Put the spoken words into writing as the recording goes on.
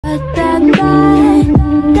Hey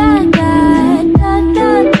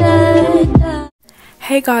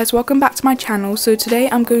guys, welcome back to my channel. So today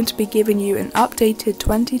I'm going to be giving you an updated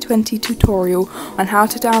 2020 tutorial on how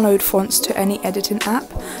to download fonts to any editing app.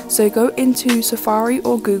 So go into Safari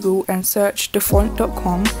or Google and search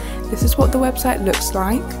dafont.com. This is what the website looks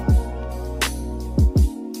like.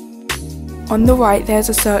 On the right there's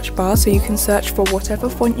a search bar, so you can search for whatever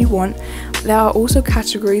font you want. There are also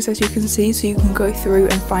categories, as you can see, so you can go through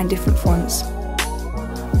and find different fonts.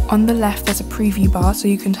 On the left there's a preview bar, so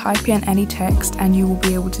you can type in any text and you will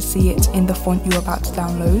be able to see it in the font you're about to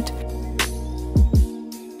download.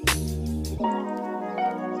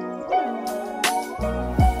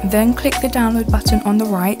 Then click the download button on the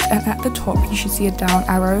right, and at the top you should see a down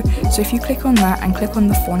arrow, so if you click on that and click on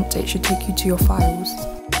the font, it should take you to your files.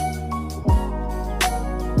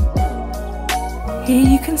 Here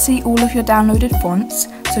you can see all of your downloaded fonts,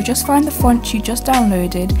 so just find the font you just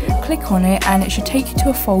downloaded, click on it, and it should take you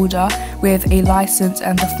to a folder with a license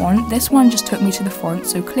and the font. This one just took me to the font,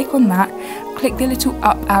 so click on that, click the little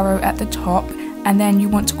up arrow at the top, and then you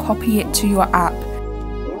want to copy it to your app.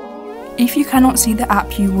 If you cannot see the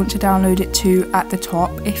app you want to download it to at the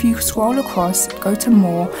top, if you scroll across, go to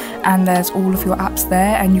more, and there's all of your apps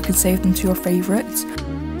there and you can save them to your favourites.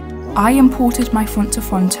 I imported my font to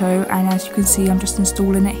Fonto, and as you can see I'm just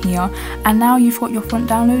installing it here, and now you've got your font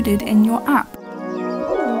downloaded in your app.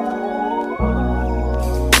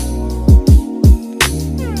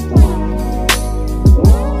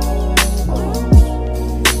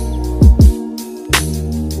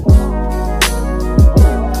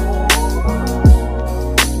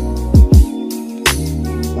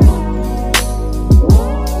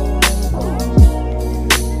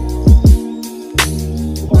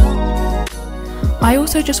 I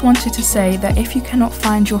also just wanted to say that if you cannot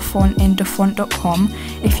find your font in dafont.com,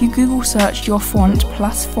 if you Google search your font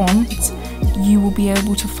plus fonts, you will be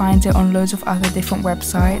able to find it on loads of other different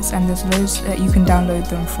websites, and there's loads that you can download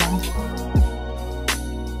them from.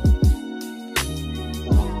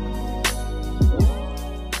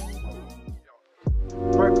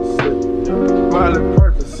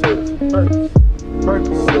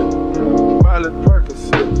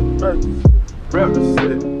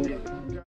 Percocet,